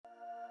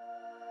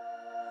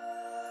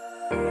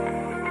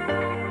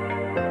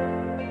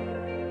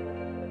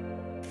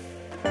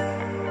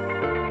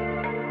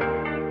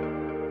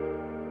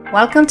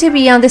Welcome to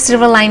Beyond the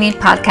Silver Lining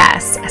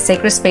podcast, a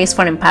sacred space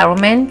for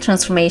empowerment,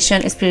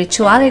 transformation,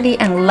 spirituality,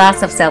 and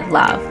lots of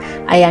self-love.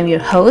 I am your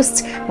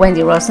host,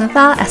 Wendy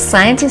Rosenthal, a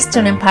scientist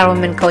and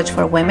empowerment coach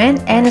for women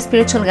and a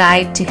spiritual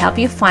guide to help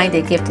you find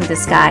a gift in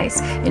disguise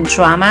in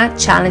trauma,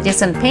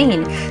 challenges, and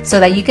pain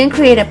so that you can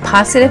create a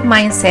positive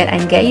mindset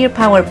and get your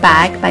power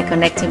back by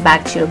connecting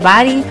back to your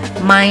body,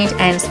 mind,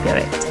 and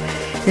spirit.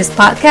 This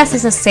podcast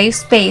is a safe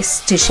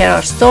space to share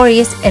our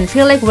stories and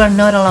feel like we're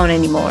not alone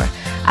anymore.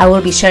 I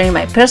will be sharing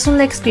my personal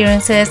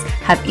experiences,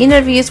 have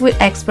interviews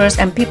with experts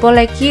and people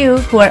like you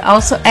who are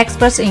also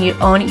experts in your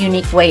own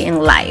unique way in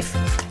life.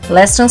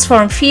 Let's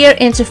transform fear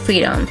into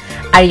freedom.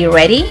 Are you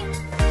ready?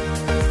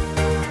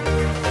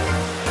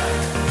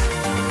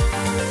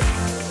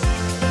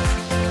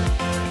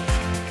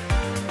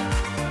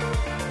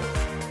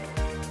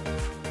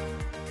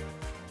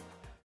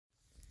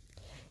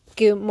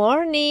 Good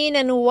morning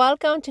and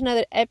welcome to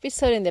another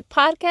episode in the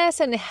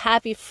podcast, and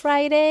happy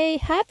Friday.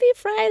 Happy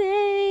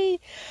Friday.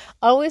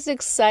 Always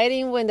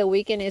exciting when the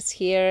weekend is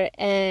here,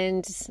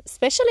 and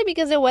especially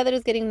because the weather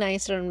is getting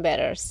nicer and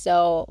better.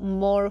 So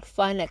more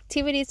fun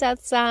activities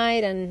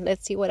outside, and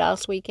let's see what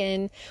else we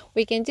can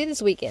do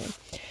this weekend.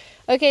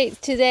 Okay,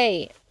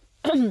 today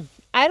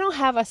I don't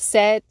have a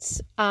set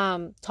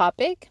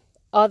topic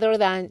other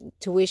than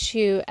to wish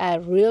you a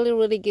really,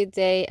 really good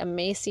day,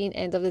 amazing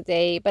end of the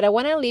day. But I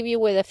want to leave you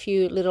with a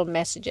few little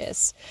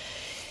messages.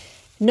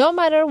 No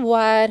matter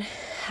what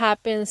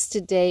happens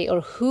today or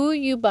who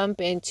you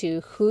bump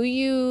into, who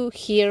you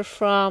hear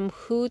from,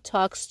 who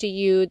talks to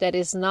you that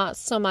is not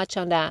so much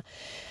on that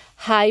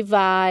high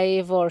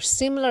vibe or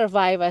similar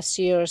vibe as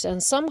yours.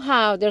 And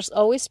somehow there's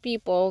always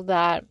people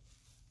that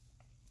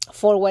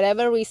for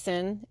whatever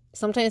reason,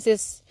 sometimes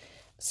it's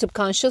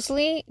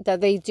subconsciously that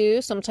they do,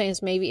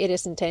 sometimes maybe it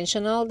is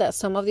intentional, that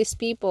some of these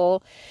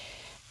people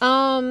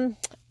kind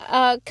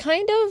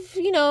of,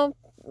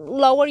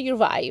 lower your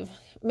vibe,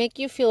 make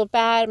you feel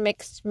bad,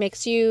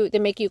 they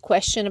make you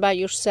question about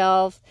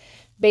yourself.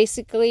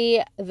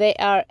 Basically, they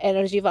are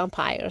energy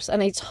vampires.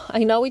 And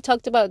I know we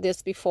talked about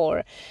this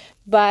before,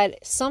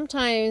 but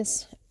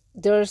sometimes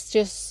there's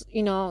just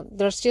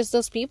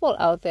those people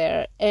out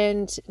there,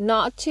 and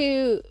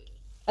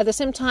at the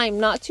same time,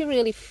 not to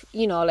really,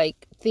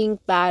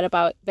 think bad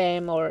about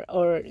them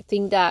or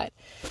think that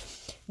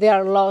they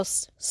are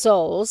lost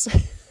souls,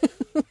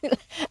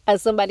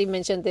 as somebody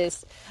mentioned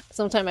this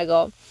some time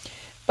ago.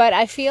 But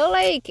I feel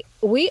like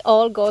we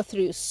all go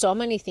through so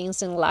many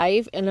things in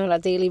life, and on a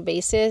daily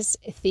basis,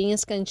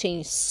 things can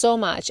change so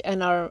much,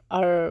 and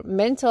our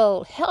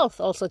mental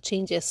health also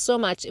changes so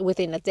much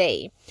within a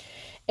day.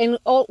 And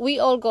we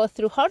all go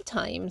through hard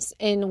times,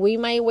 and we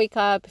might wake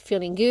up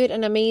feeling good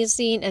and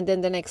amazing, and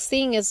then the next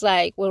thing is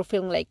like we're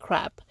feeling like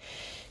crap.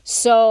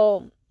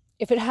 So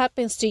if it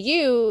happens to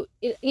you,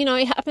 it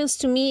happens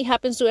to me, it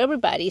happens to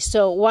everybody.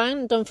 So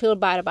one, don't feel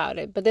bad about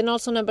it. But then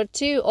also number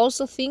two,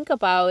 also think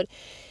about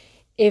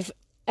if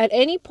at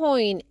any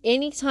point,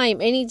 any time,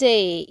 any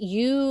day,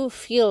 you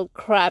feel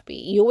crappy,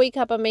 you wake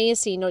up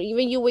amazing, or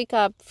even you wake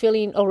up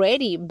feeling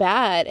already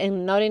bad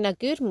and not in a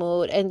good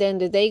mood, and then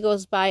the day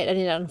goes by and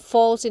it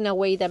unfolds in a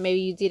way that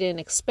maybe you didn't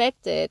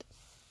expect it,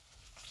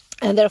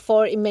 and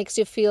therefore it makes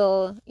you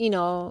feel,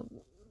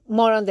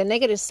 more on the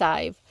negative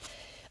side,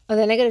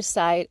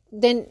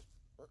 then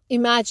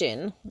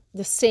imagine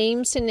the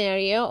same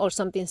scenario or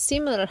something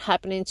similar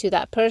happening to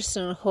that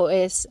person who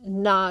is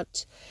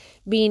not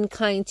being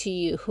kind to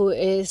you, who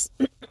is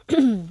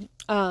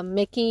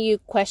making you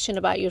question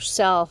about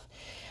yourself,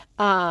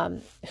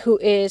 who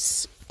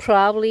is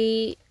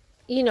probably,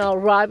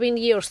 robbing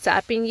you or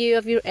sapping you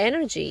of your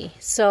energy.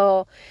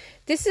 So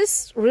this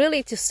is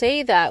really to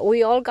say that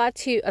we all got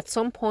to, at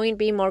some point,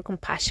 be more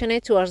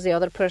compassionate towards the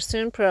other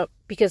person,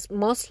 because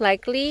most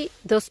likely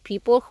those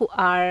people who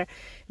are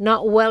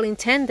not well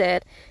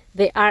intended,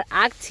 they are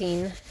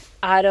acting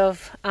out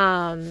of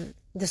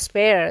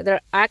despair.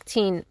 They're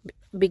acting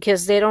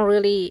because they don't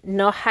really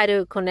know how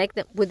to connect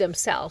with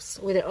themselves,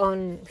 with their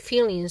own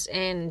feelings,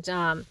 and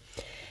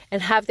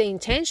have the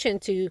intention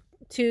to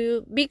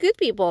be good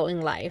people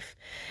in life.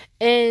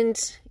 And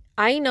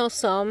I know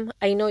some,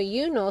 I know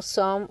you know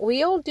some,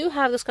 we all do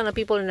have those kind of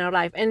people in our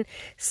life. And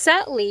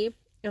sadly,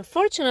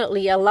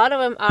 unfortunately, a lot of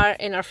them are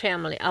in our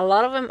family. A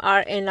lot of them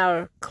are in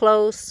our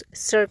close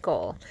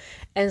circle.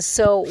 And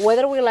so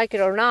whether we like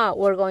it or not,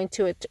 we're going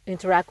to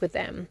interact with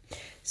them.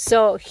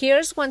 So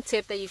here's one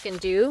tip that you can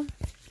do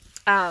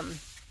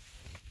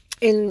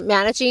in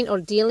managing or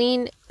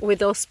dealing with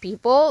those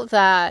people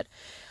that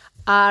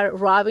are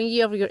robbing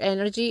you of your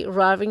energy,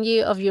 robbing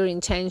you of your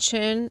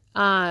intention,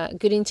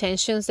 good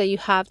intentions that you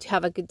have to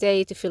have a good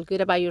day, to feel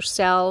good about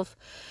yourself.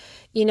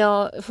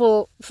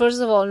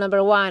 First of all,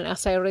 number one,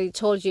 as I already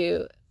told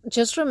you,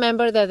 just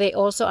remember that they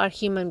also are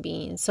human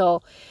beings.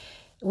 So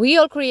we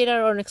all create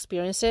our own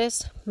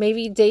experiences.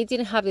 Maybe they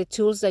didn't have the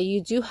tools that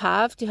you do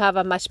have to have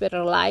a much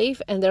better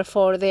life, and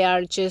therefore they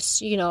are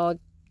just,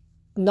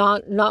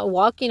 not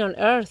walking on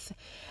earth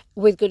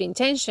with good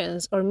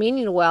intentions or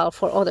meaning well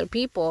for other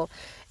people,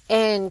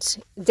 and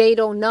they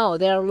don't know,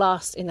 they're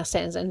lost in a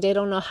sense, and they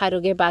don't know how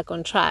to get back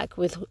on track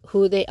with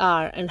who they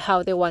are and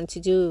how they want to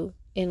do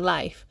in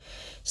life.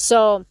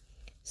 So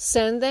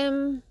send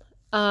them,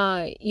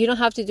 you don't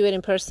have to do it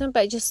in person,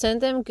 but just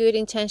send them good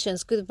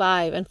intentions, good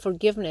vibe, and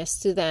forgiveness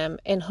to them,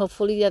 and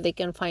hopefully that they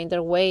can find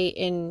their way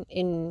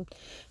in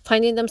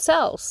finding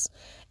themselves.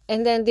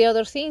 And then the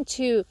other thing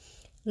too,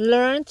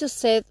 learn to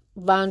set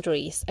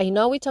boundaries. I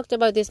know we talked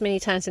about this many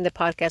times in the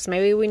podcast.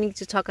 Maybe we need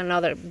to talk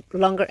another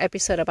longer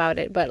episode about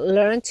it, but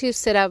learn to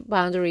set up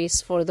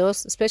boundaries for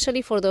those,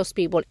 especially for those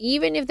people,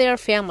 even if they are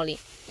family.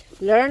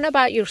 Learn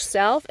about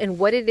yourself and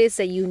what it is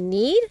that you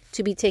need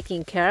to be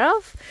taken care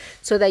of,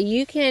 so that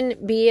you can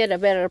be at a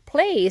better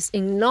place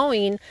in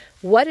knowing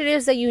what it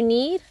is that you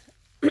need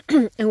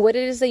and what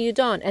it is that you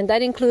don't. And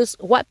that includes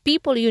what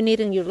people you need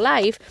in your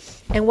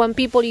life and what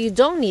people you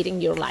don't need in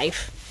your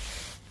life.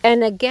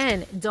 And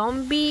again,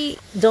 don't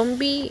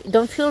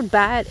feel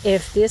bad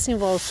if this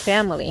involves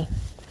family.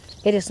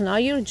 It is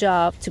not your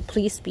job to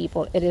please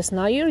people. It is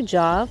not your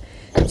job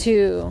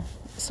to,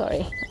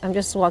 sorry, I'm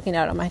just walking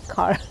out of my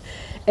car.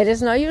 It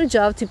is not your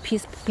job to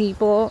please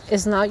people.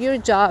 It's not your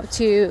job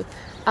to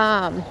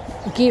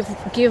give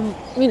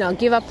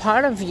a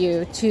part of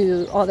you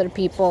to other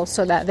people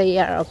so that they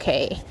are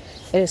okay.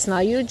 It is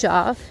not your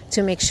job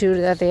to make sure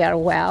that they are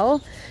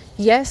well.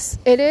 Yes,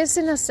 it is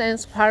in a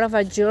sense part of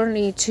a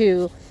journey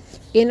to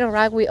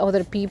interact with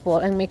other people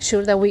and make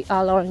sure that we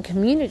all are in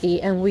community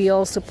and we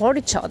all support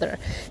each other.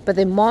 But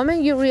the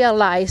moment you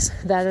realize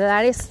that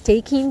that is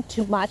taking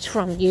too much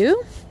from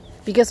you,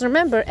 because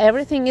remember,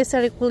 everything is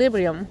at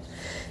equilibrium.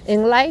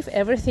 In life,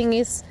 everything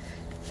is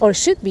or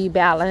should be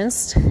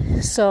balanced.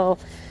 So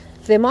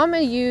the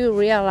moment you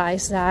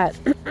realize that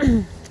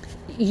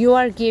you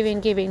are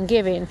giving,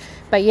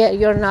 but yet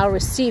you're not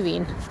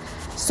receiving,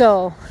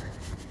 so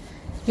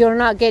you're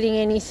not getting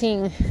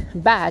anything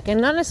back,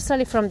 and not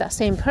necessarily from that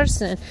same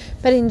person,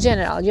 but in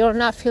general, you're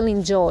not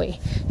feeling joy.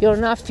 You're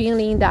not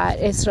feeling that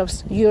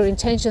your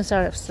intentions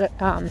are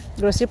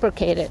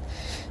reciprocated.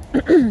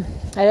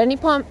 At any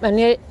point,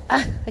 I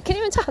can't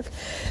even talk.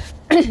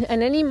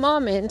 At any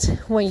moment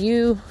when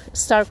you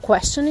start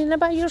questioning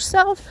about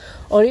yourself,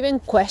 or even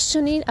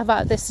questioning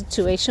about the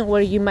situation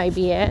where you might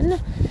be in,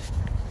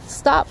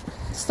 stop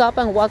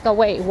and walk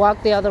away,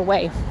 walk the other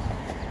way.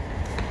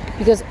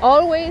 Because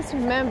always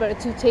remember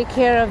to take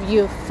care of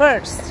you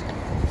first.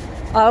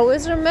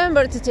 Always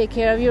remember to take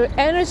care of your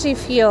energy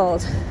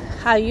field,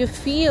 how you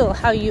feel,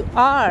 how you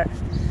are.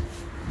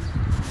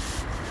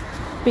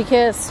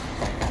 Because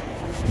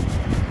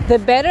the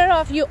better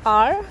off you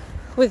are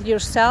with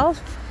yourself,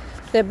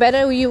 the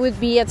better you would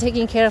be at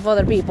taking care of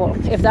other people,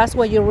 if that's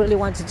what you really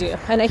want to do.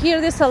 And I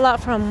hear this a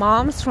lot from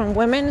moms, from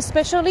women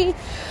especially.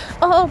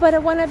 Oh, but I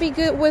want to be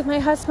good with my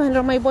husband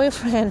or my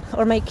boyfriend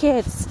or my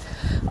kids.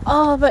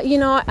 Oh, but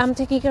I'm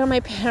taking care of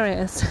my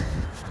parents.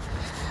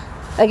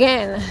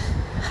 Again,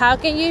 how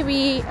can you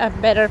be a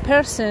better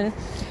person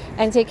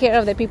and take care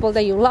of the people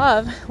that you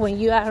love when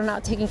you are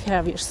not taking care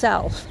of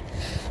yourself?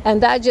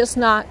 And that just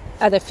not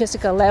at the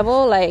physical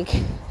level, like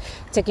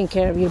taking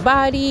care of your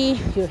body,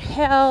 your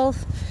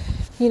health,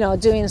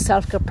 doing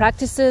self-care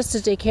practices to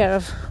take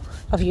care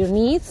of your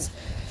needs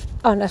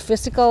on a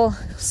physical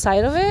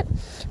side of it,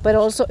 but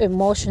also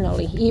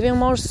emotionally, even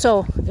more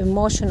so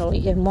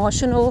emotionally.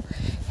 Emotional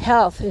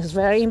health is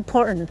very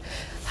important.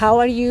 How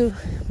are you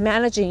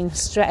managing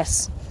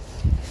stress?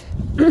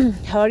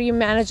 How are you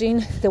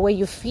managing the way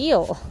you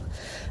feel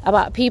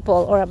about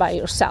people or about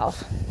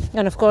yourself?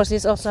 And of course,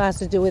 this also has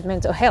to do with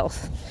mental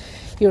health,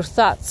 your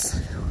thoughts.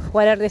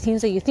 What are the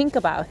things that you think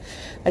about?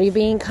 Are you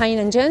being kind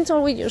and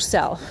gentle with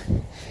yourself?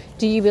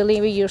 Do you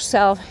believe in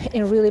yourself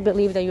and really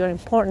believe that you're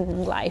important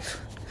in life?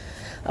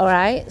 All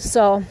right,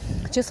 so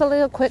just a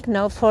little quick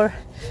note for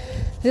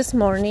this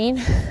morning.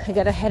 I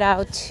gotta head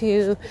out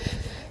to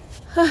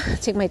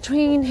take my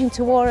train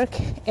into work,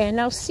 and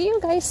I'll see you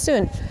guys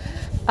soon.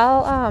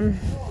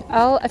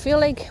 I feel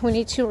like we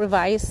need to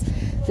revise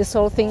this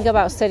whole thing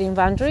about setting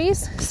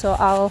boundaries, so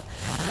I'll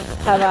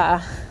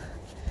have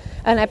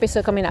an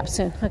episode coming up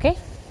soon. Okay,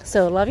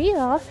 so love you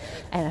all,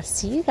 and I'll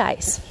see you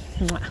guys.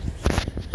 Mwah.